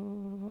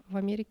в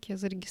Америке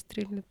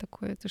зарегистрировали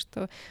такое, то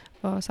что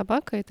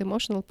собака — это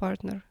emotional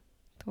partner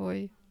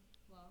твой.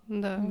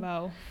 Да.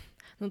 Вау.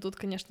 Ну тут,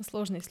 конечно,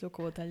 сложно, если у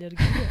кого-то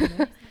аллергия.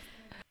 Да?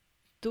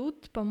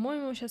 Тут,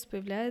 по-моему, сейчас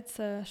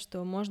появляется,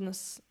 что можно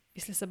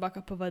если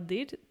собака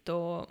поводырь,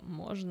 то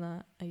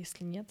можно, а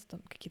если нет, то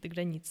там какие-то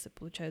границы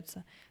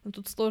получаются. Но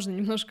тут сложно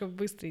немножко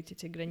выстроить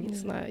эти границы. Не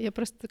знаю, я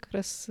просто как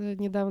раз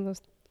недавно,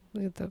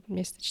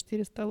 месяца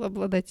 4, стала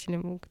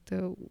обладателем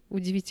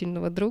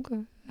удивительного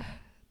друга,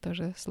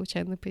 тоже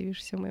случайно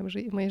появившегося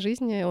в моей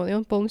жизни. И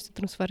он полностью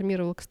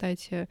трансформировал,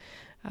 кстати,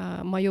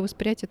 мое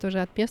восприятие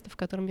тоже от места, в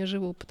котором я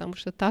живу, потому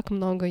что так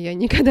много я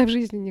никогда в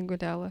жизни не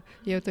гуляла.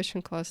 И это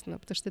очень классно,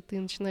 потому что ты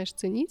начинаешь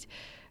ценить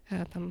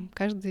там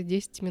каждые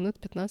 10 минут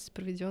 15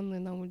 проведенные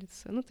на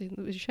улице. Ну, ты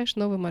изучаешь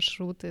новые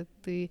маршруты,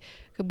 ты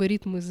как бы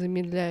ритмы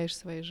замедляешь в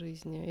своей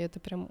жизни, и это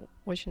прям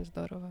очень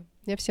здорово.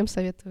 Я всем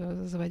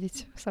советую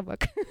заводить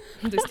собак.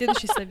 То есть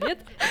следующий совет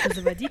 — это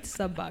заводить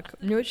собак.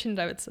 Мне очень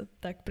нравится.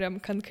 Так прям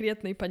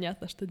конкретно и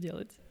понятно, что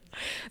делать.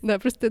 Да,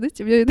 просто,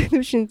 знаете, меня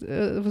очень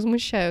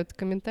возмущают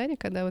комментарии,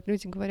 когда вот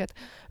люди говорят,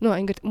 ну,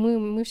 они говорят,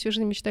 мы всю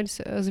жизнь мечтали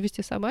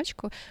завести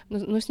собачку,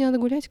 но с ней надо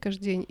гулять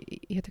каждый день.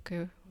 И я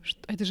такая,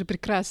 это же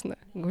прекрасно.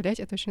 Гулять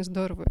 — это очень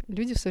здорово.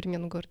 Люди в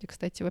современном городе,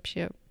 кстати,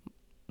 вообще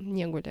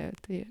не гуляют.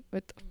 И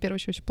это, в первую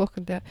очередь, очень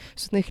плохо для,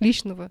 собственно, их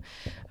личного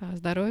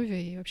здоровья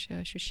и вообще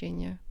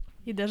ощущения.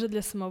 И даже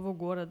для самого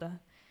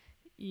города.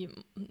 И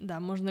да,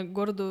 можно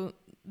городу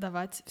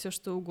давать все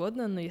что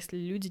угодно, но если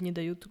люди не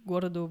дают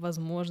городу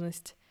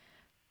возможность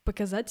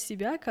показать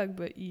себя как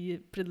бы и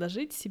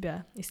предложить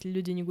себя, если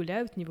люди не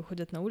гуляют, не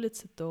выходят на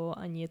улицы, то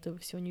они этого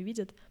всего не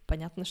увидят.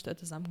 Понятно, что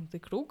это замкнутый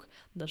круг,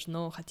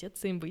 должно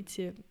хотеться им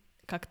выйти.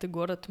 Как-то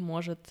город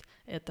может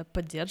это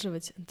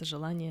поддерживать, это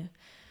желание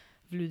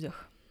в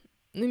людях.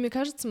 Ну и мне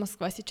кажется,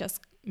 Москва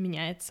сейчас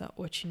меняется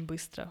очень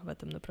быстро в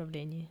этом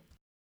направлении.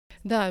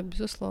 Да,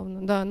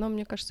 безусловно. Да, она,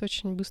 мне кажется,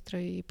 очень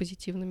быстро и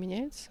позитивно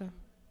меняется.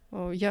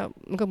 У меня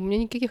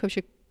никаких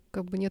вообще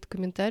нет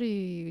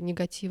комментариев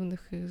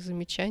негативных и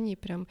замечаний.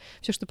 Прям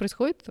все, что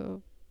происходит,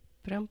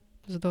 прям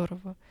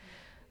здорово.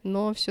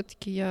 Но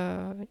все-таки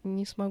я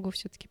не смогу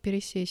все-таки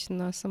пересесть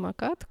на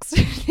самокат, к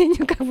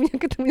сожалению, как меня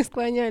к этому не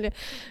склоняли.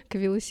 К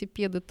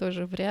велосипеду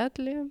тоже вряд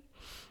ли.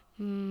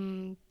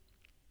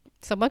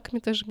 Собаками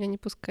тоже меня не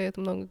пускают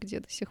много где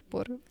до сих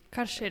пор.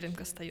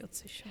 Каршеринг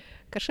остается еще.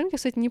 Каршеринг я,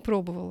 кстати, не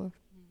пробовала.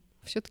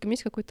 Все-таки у меня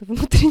есть какой-то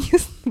внутренний...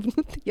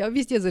 Я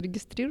везде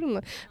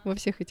зарегистрирована во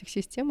всех этих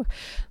системах,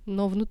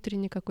 но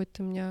внутренний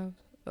какой-то у меня...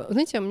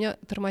 Знаете, у меня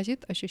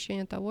тормозит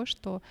ощущение того,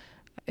 что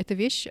эта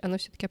вещь, она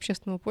все-таки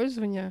общественного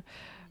пользования,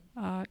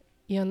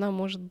 и она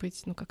может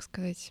быть, ну, как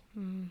сказать...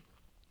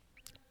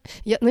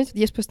 Знаете,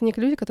 есть просто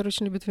некие люди, которые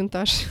очень любят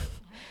винтаж.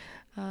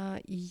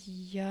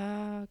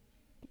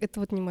 Это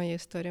вот не моя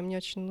история. Мне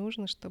очень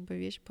нужно, чтобы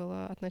вещь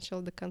была от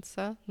начала до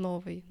конца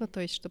новой. Ну,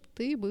 то есть, чтобы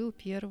ты был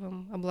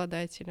первым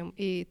обладателем.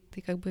 И ты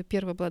как бы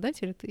первый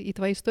обладатель, и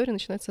твоя история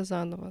начинается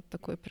заново.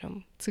 Такой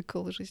прям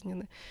цикл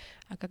жизненный.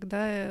 А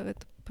когда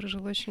это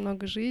прожило очень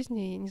много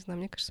жизней, не знаю,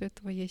 мне кажется, у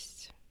этого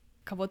есть...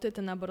 Кого-то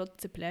это, наоборот,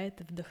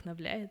 цепляет и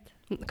вдохновляет.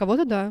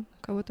 Кого-то да,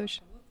 кого-то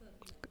очень...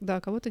 Да,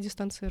 кого-то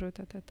дистанцирует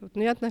от этого.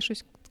 Но я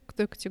отношусь к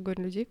той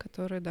категории людей,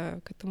 которые, да,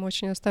 к этому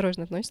очень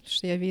осторожно относятся, потому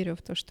что я верю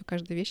в то, что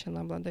каждая вещь,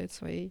 она обладает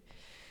своей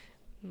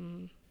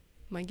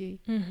магией,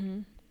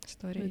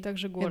 историей. Ну и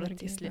также город,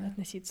 энергией, если да.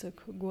 относиться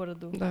к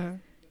городу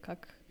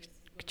как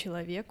к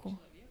человеку.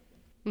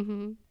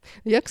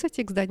 Я,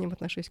 кстати, к зданиям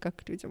отношусь как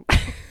к людям.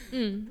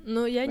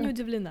 Но я не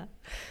удивлена.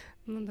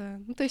 Ну да.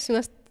 Ну то есть у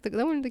нас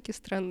довольно-таки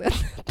странные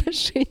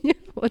отношения.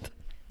 Вот.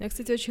 Я,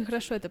 кстати, очень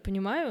хорошо это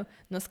понимаю,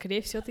 но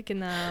скорее все-таки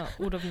на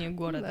уровне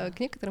города. Да, к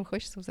некоторым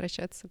хочется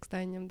возвращаться к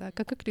зданиям, да,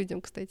 как и к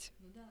людям, кстати.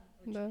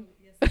 Да.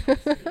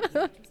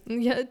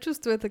 Я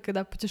чувствую это,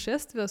 когда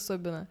путешествую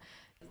особенно.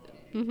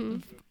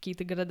 В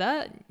какие-то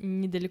города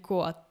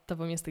недалеко от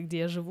того места, где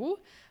я живу,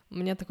 у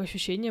меня такое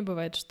ощущение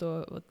бывает,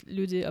 что вот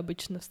люди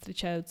обычно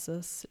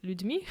встречаются с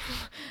людьми,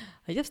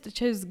 а я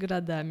встречаюсь с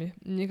городами.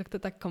 Мне как-то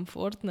так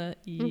комфортно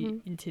и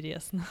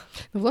интересно.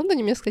 В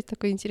Лондоне у меня, кстати,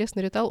 такой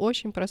интересный ритуал,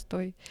 очень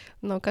простой.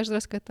 Но каждый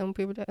раз, когда там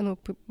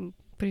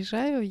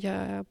приезжаю,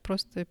 я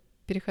просто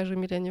перехожу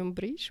Millennium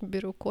Bridge,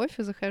 беру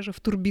кофе, захожу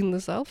в турбинный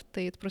зал, в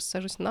Тейт, просто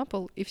сажусь на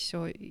пол и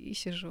все, и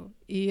сижу.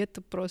 И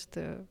это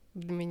просто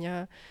для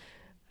меня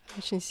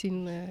очень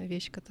сильная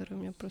вещь, которая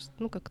у меня просто,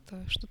 ну,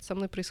 как-то что-то со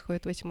мной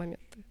происходит в эти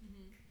моменты.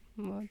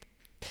 Вот.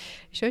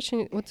 Еще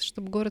очень, вот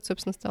чтобы город,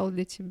 собственно, стал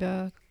для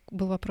тебя,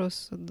 был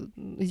вопрос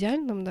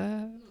идеальным,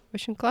 да,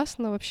 очень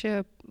классно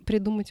вообще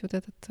придумать вот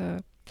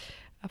этот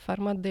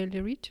формат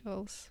daily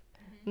rituals,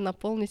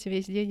 наполнить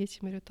весь день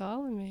этими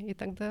ритуалами, и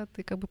тогда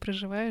ты как бы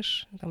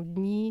проживаешь там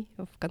дни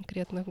в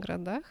конкретных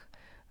городах,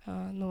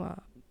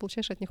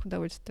 получаешь от них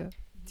удовольствие.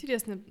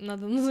 Интересно,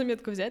 надо на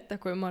заметку взять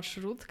такой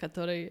маршрут,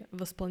 который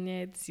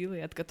восполняет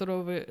силы, от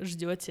которого вы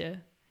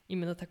ждете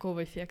именно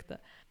такого эффекта.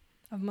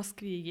 А в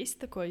Москве есть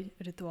такой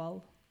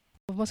ритуал?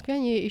 В Москве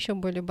они еще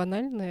более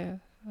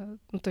банальные.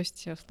 Ну, то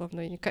есть,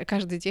 условно,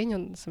 каждый день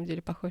он, на самом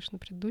деле, похож на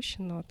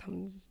предыдущий, но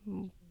там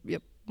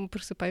мы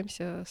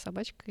просыпаемся с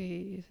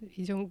собачкой,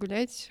 идем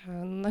гулять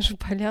на нашу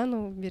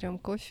поляну, берем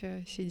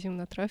кофе, сидим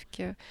на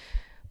травке.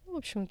 Ну, в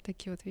общем,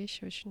 такие вот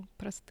вещи очень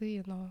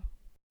простые, но...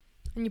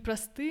 Они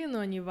простые, но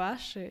они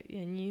ваши, и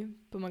они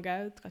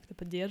помогают, как-то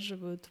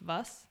поддерживают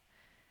вас.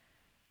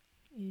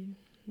 И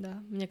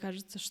да, мне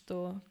кажется,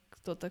 что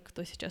кто-то,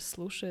 кто сейчас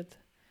слушает,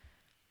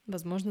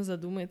 возможно,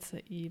 задумается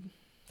и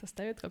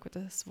составит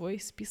какой-то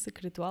свой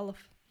список ритуалов,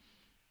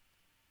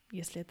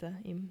 если это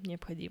им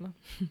необходимо.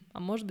 А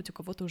может быть, у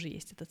кого-то уже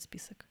есть этот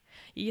список.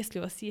 И если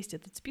у вас есть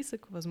этот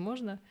список,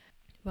 возможно,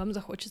 вам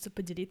захочется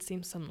поделиться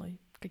им со мной.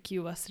 Какие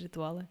у вас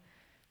ритуалы?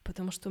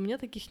 Потому что у меня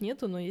таких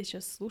нету, но я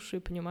сейчас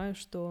слушаю и понимаю,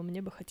 что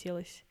мне бы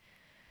хотелось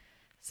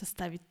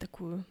составить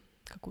такую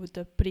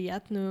какую-то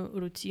приятную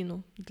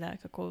рутину для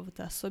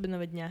какого-то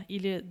особенного дня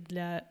или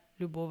для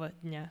любого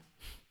дня.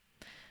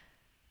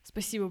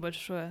 Спасибо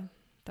большое,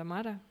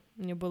 Тамара.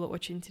 Мне было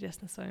очень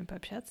интересно с вами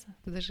пообщаться.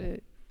 Ты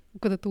даже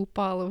куда-то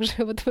упала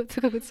уже вот в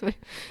эту какую-то свою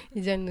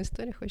идеальную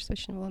историю. Хочется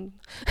очень в Лондон.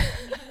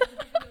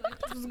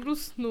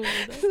 Взгрустнула,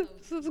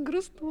 да?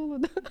 Взгрустнула,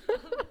 да.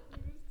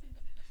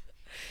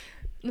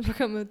 Ну,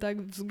 пока мы так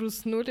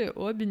взгрустнули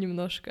обе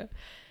немножко,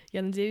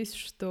 я надеюсь,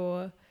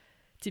 что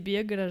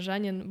тебе,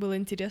 горожанин, было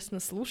интересно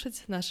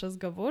слушать наш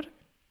разговор.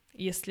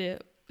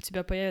 Если у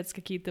тебя появятся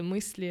какие-то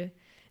мысли,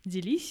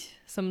 делись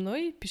со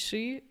мной,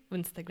 пиши в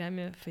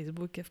Инстаграме, в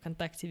Фейсбуке,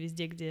 ВКонтакте,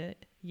 везде, где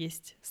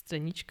есть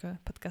страничка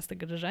подкаста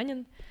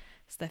 «Горожанин».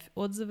 Ставь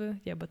отзывы,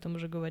 я об этом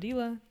уже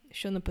говорила.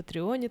 Еще на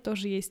Патреоне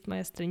тоже есть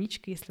моя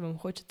страничка, если вам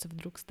хочется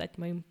вдруг стать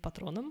моим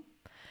патроном.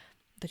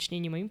 Точнее,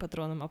 не моим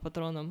патроном, а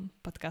патроном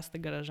подкаста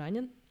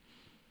 «Горожанин».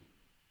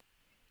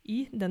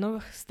 И до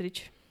новых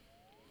встреч.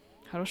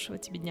 Хорошего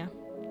тебе дня,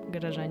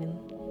 горожанин.